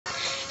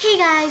Hey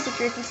guys, it's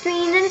Ruthie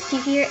Screen and it's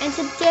Steve here, and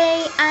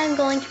today I'm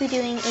going to be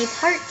doing a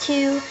part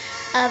 2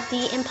 of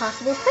the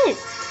impossible quiz.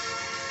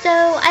 So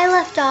I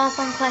left off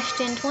on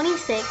question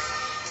 26,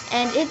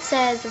 and it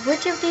says,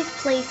 which of these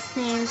place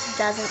names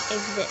doesn't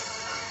exist?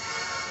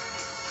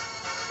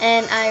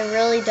 And I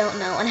really don't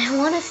know, and I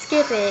want to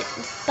skip it,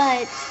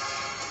 but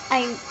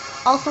I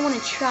also want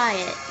to try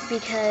it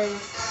because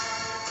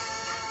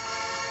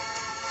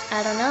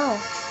I don't know.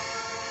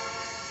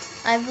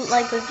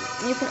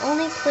 You can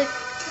only click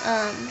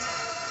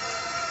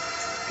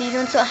these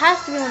ones, so it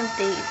has to be one of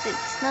these.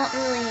 It's not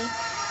really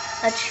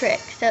a trick.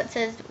 So it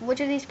says,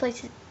 which of these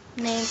place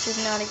names does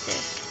not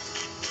exist?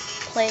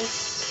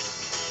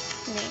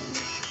 Place name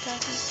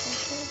doesn't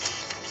exist.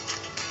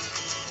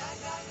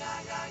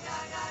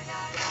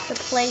 The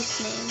place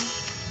name.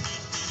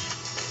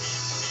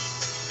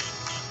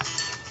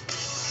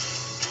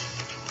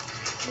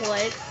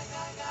 What?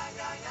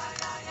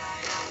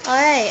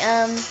 Alright,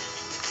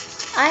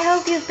 I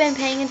hope you've been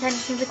paying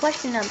attention to the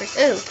question numbers.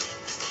 Ooh.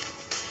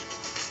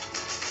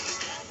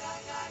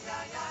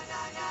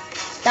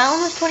 That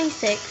one was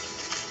 26.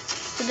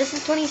 So this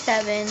is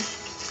 27.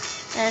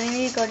 And I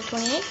need to go to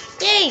 28.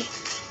 Yay!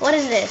 What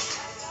is this?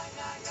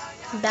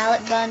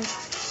 Ballot bun.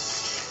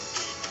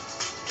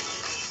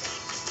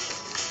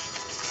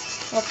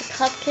 Well, it's a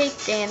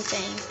cupcake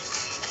dancing.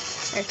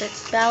 Or it's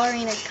a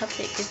ballerina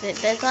cupcake. Is it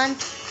this one?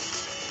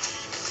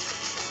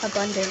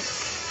 Abundance.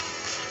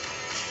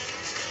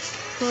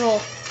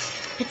 Cruel.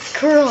 It's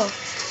cruel.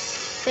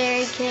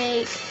 Fairy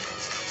cake.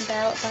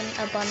 Ballot bun.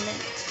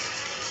 Abundance.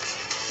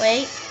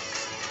 Wait.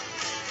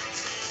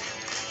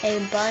 A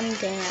bun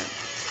dance.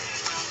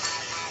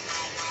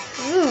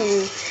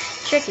 Ooh,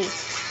 tricky.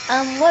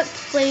 What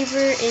flavor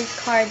is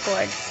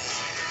cardboard?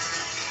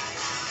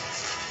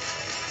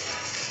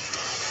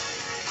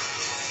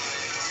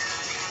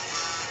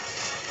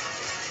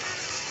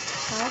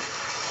 Huh?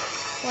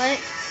 What?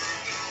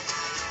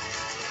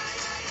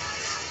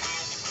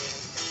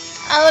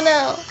 Oh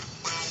no.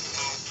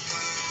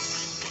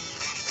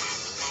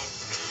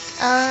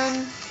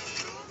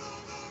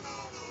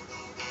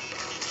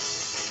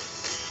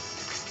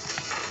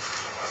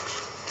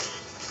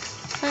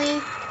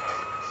 Honey.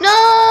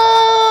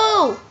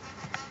 No!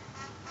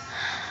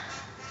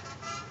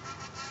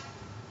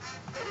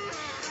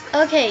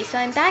 Okay, so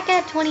I'm back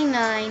at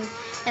 29,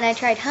 and I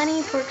tried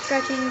honey, pork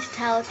scratchings,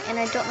 talc, and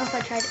I don't know if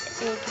I tried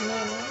egg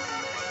mayonnaise.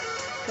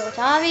 So it's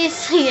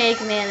obviously egg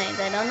mayonnaise.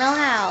 I don't know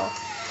how.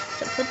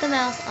 So put the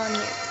mouse on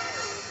here.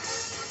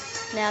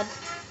 Now,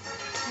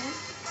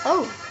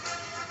 oh.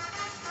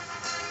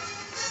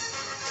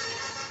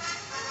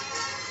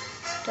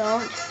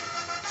 Don't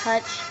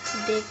touch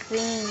the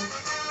green.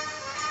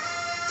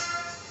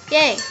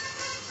 Yay.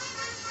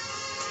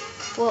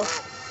 Whoa.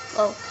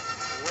 Oh.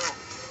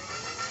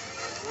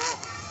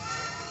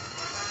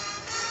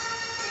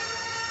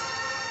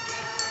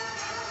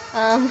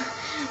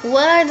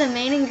 What are the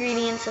main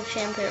ingredients of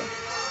shampoo?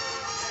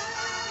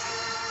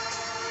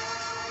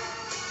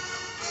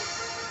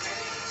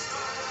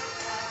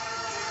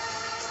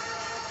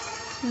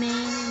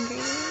 Main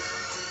ingredients.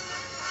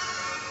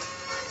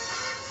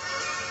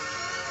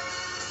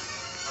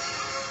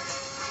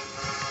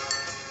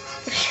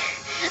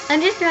 I'm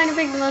just trying to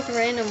pick the most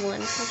random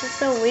ones. This is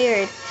so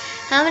weird.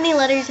 How many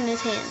letters in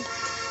his hand?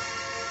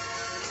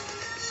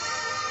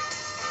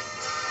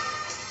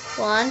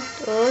 1,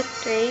 2,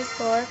 3,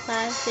 4,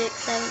 5, 6,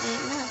 7,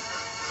 8, 9.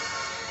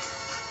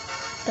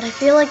 But I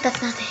feel like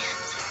that's not the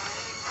answer.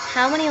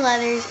 How many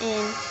letters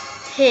in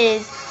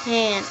his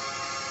hand?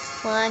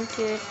 1,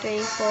 2, 3,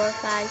 4,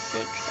 5,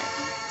 6,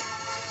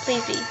 7.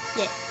 Please be.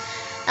 Yeah.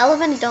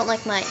 Elephants don't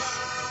like mice.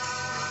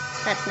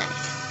 That's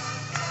nice.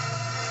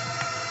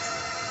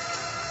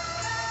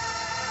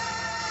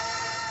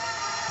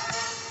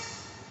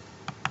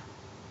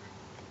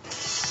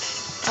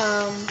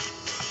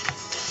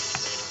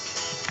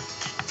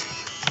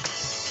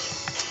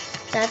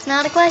 That's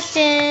not a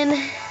question.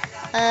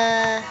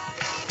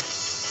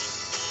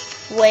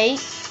 Wait.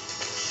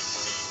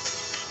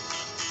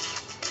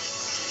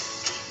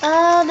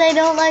 Oh, they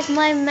don't like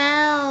my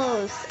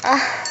mouse. I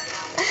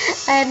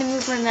had to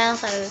move my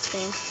mouse out of this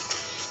thing.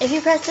 If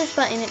you press this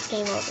button, it's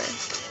game over.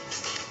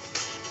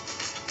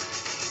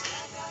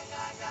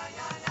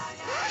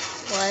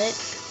 What?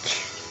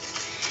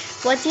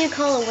 What do you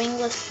call a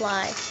wingless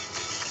fly?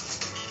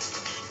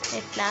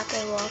 A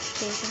flapper walks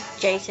Jason.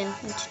 Jason.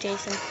 It's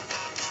Jason.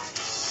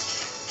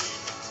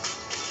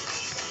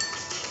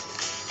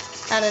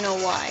 I don't know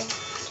why.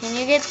 Can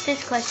you get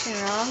this question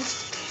wrong?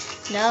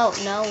 No,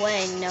 no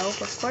way. Nope,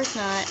 of course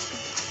not.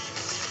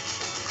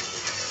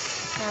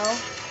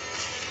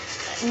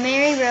 No.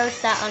 Mary Rose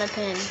sat on a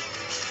pin.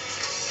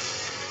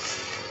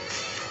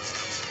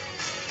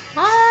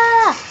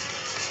 Ah!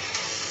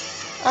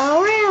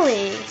 Oh,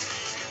 really?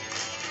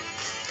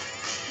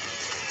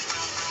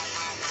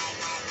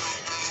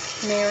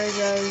 Mary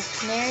Rose.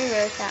 Mary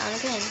Rose sat on a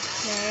pin.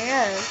 Mary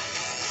Rose.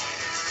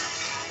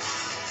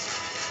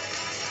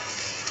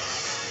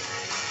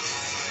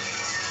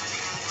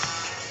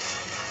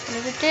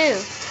 What does it do?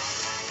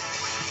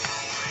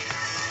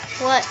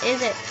 What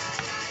is it? I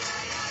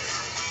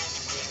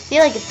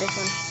feel like it's this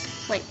one.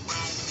 Wait.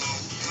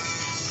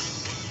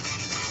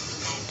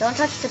 Don't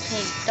touch the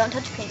paint. Don't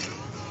touch paint.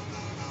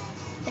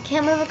 I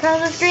can't move across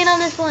the screen on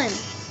this one.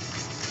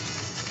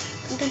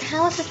 Then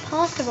how is this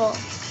possible?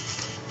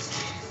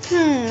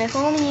 If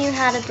only you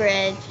had a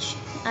bridge.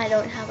 I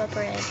don't have a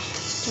bridge.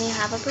 Can you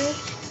have a bridge?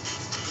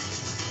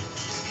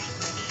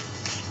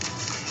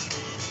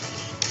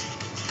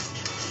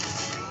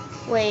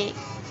 Wait.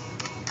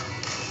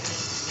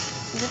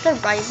 Does the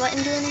right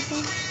button do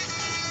anything?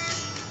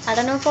 I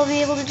don't know if I'll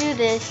be able to do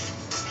this.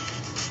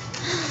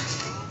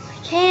 I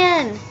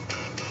can!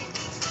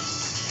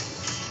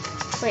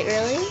 Wait,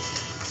 really?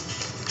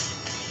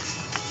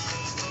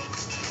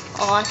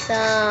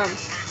 Awesome.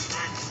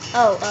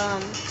 Oh,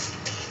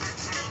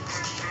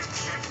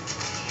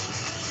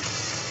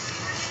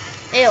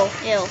 Ew.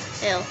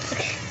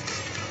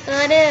 What do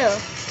I do?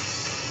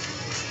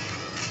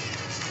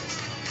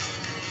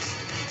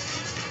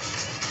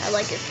 I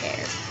like his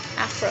hair.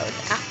 Afros.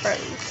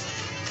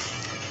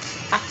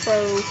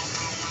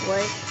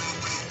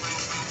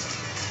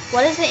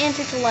 What is the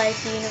answer to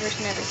life, the universe,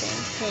 and everything?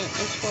 Hint,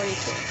 it's 42.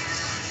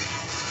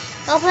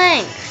 Oh,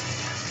 thanks.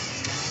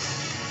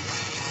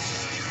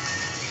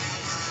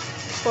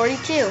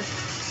 42.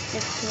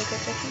 Can you go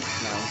second?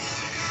 No.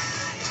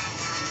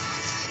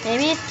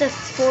 Maybe it's the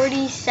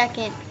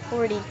 42nd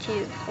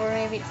 42. Or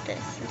maybe it's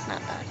this. It's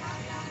not that.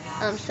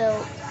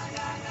 So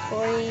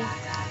 40.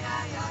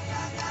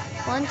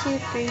 1, 2,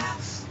 3.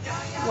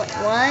 What?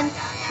 1, 2,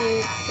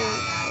 3, 4.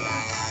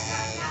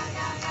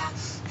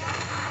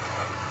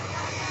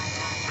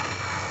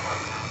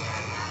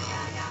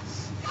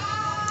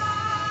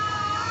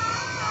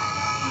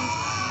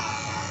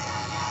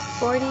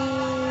 40.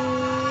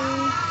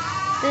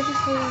 This is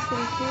 40,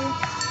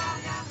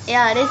 42.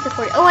 Yeah, it is the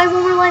 40. Oh, I have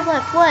one more life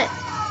left. What?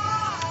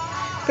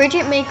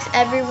 Bridget makes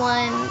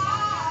everyone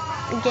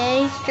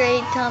gay,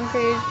 straight, Tom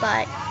Cruise,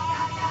 but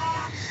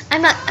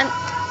I'm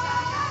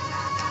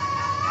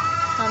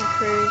Tom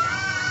Cruise.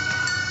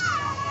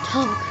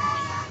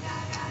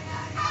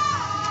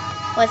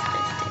 What's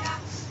this do?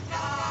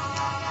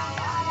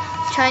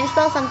 It's trying to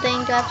spell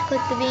something. Do I have to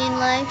click the V in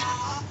life?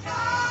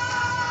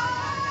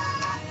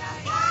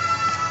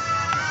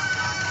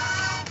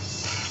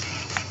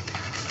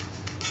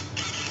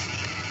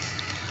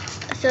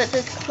 So it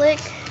says click.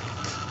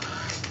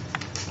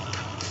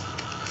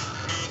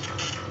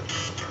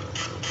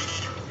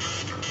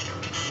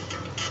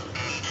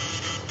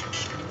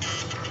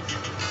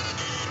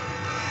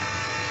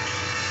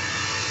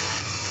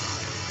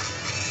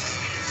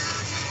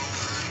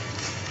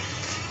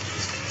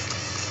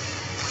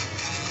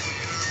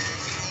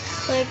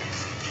 Click.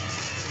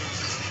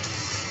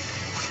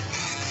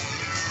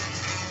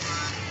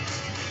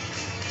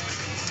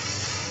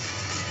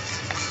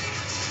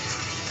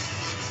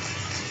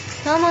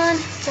 Come on,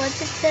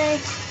 what's it say?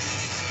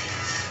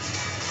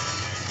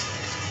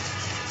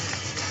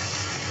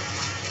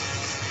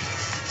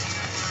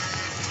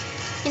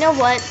 You know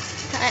what?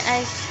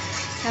 I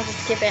have to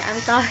skip it.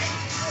 I'm sorry.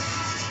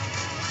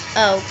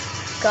 Oh,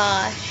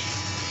 gosh.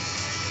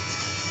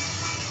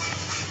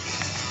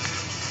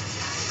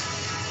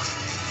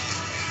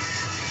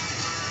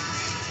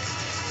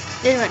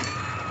 This one.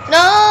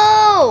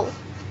 No!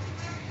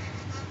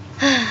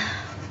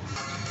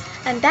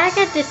 I'm back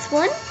at this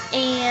one,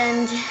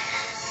 and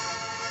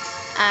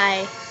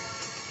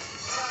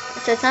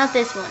so it's not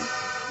this one.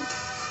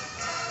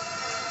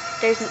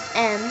 There's an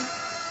M.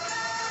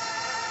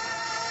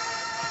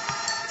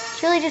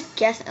 It's really just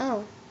guess.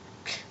 Oh.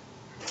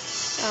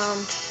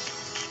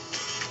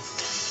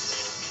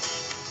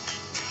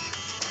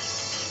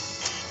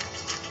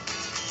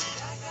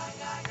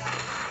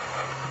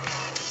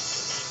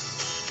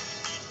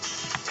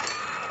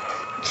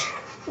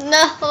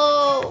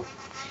 No.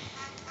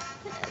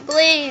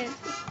 Please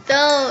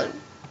don't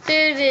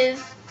do this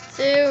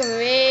to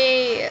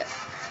me.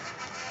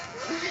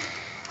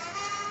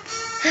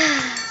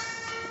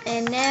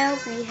 And now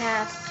we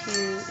have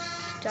to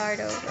start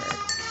over.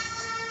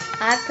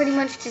 I've pretty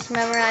much just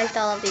memorized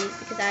all of these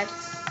because I've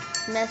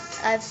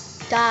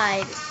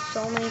died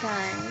so many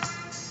times.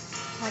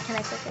 Why can't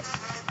I click it?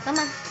 Come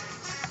on.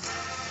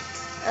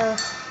 Ugh.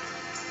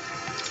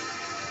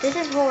 This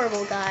is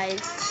horrible,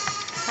 guys.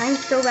 I'm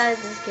so bad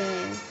at this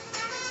game.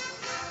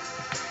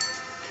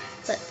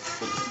 Let's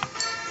see.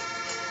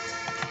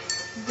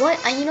 What?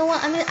 You know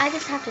what? I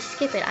just have to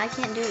skip it. I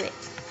can't do it.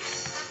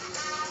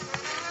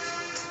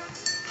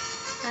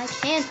 I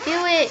can't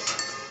do it.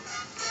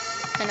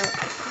 I know it's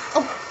this one.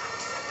 Oh.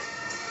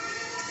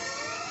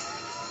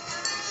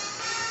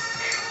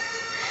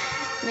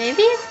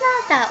 Maybe it's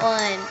not that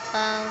one.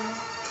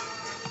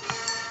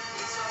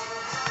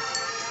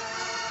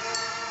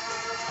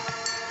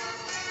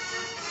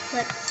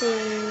 Let's see.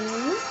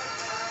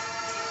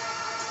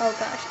 Oh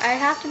gosh, I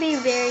have to be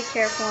very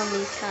careful on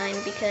these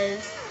kind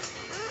because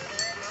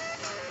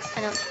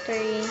I know it's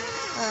 3.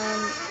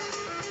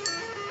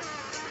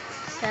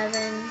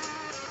 7.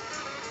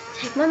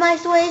 Take my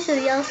mice away so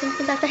the elephant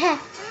can pass the head.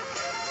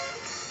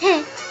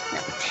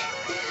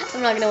 No.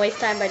 I'm not gonna waste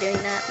time by doing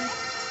that.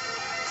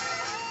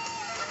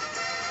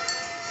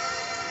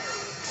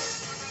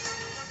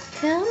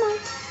 Come on.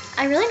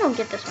 I really don't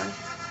get this one.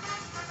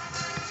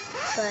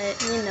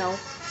 But, you know.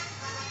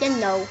 A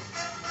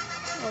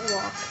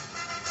walk.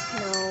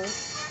 No.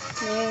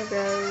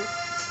 Narrow.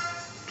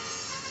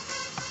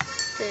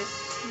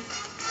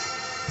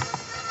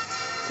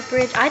 The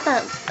bridge. I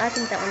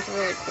think that one's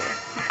really cool.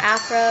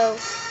 Afro.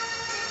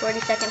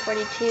 42nd,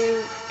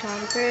 42.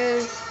 Tom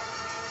Cruise.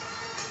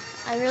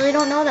 I really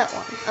don't know that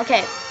one.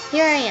 Okay,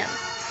 here I am.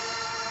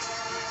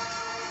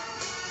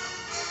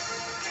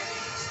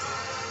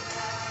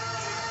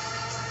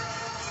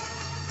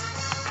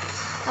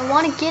 I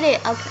want to get it.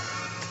 Okay.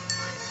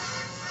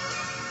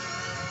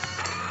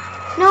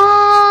 No!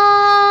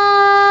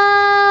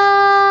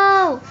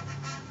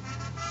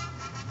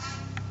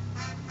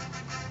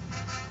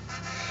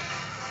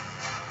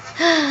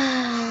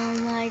 Oh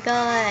my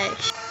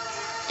gosh.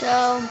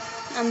 So,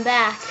 I'm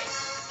back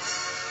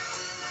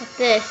with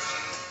this.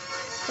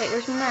 Wait,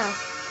 where's my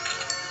mouse?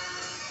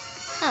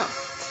 Oh.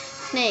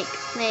 Snake.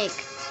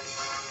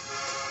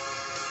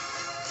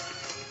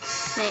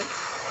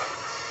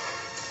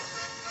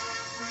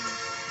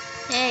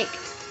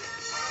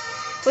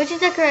 Which is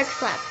the correct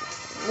slap?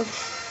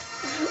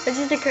 Which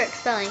is the correct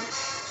spelling?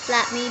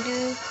 Slap me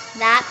do.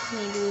 Lap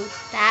me do.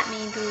 Lap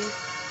me do.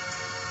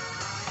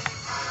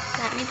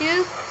 Lap me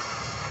do.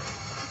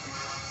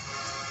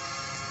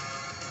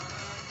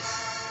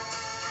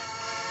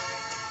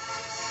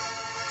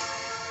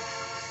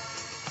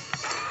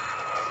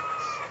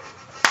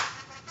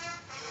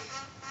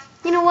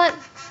 You know what?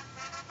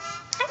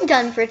 I'm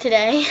done for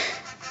today.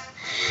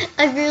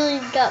 I really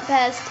got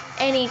past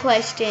any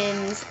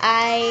questions.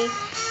 I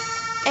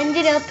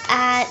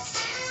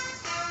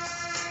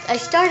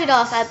started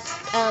off at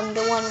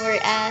the one where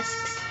it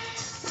asks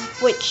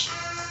which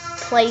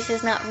place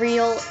is not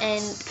real,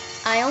 and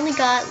I only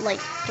got like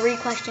 3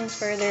 questions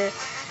further.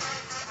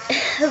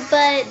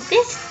 But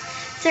this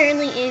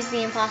certainly is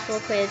the impossible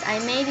quiz. I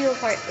may do a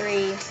part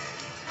 3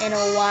 in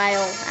a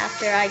while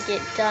after I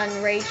get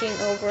done raging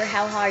over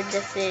how hard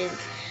this is.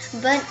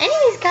 But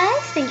anyways,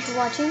 guys, thanks for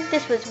watching.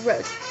 This was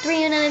Rose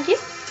 392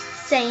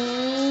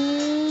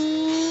 saying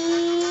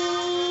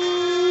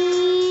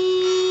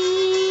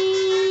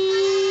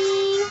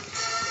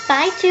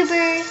bye,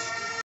 tubers.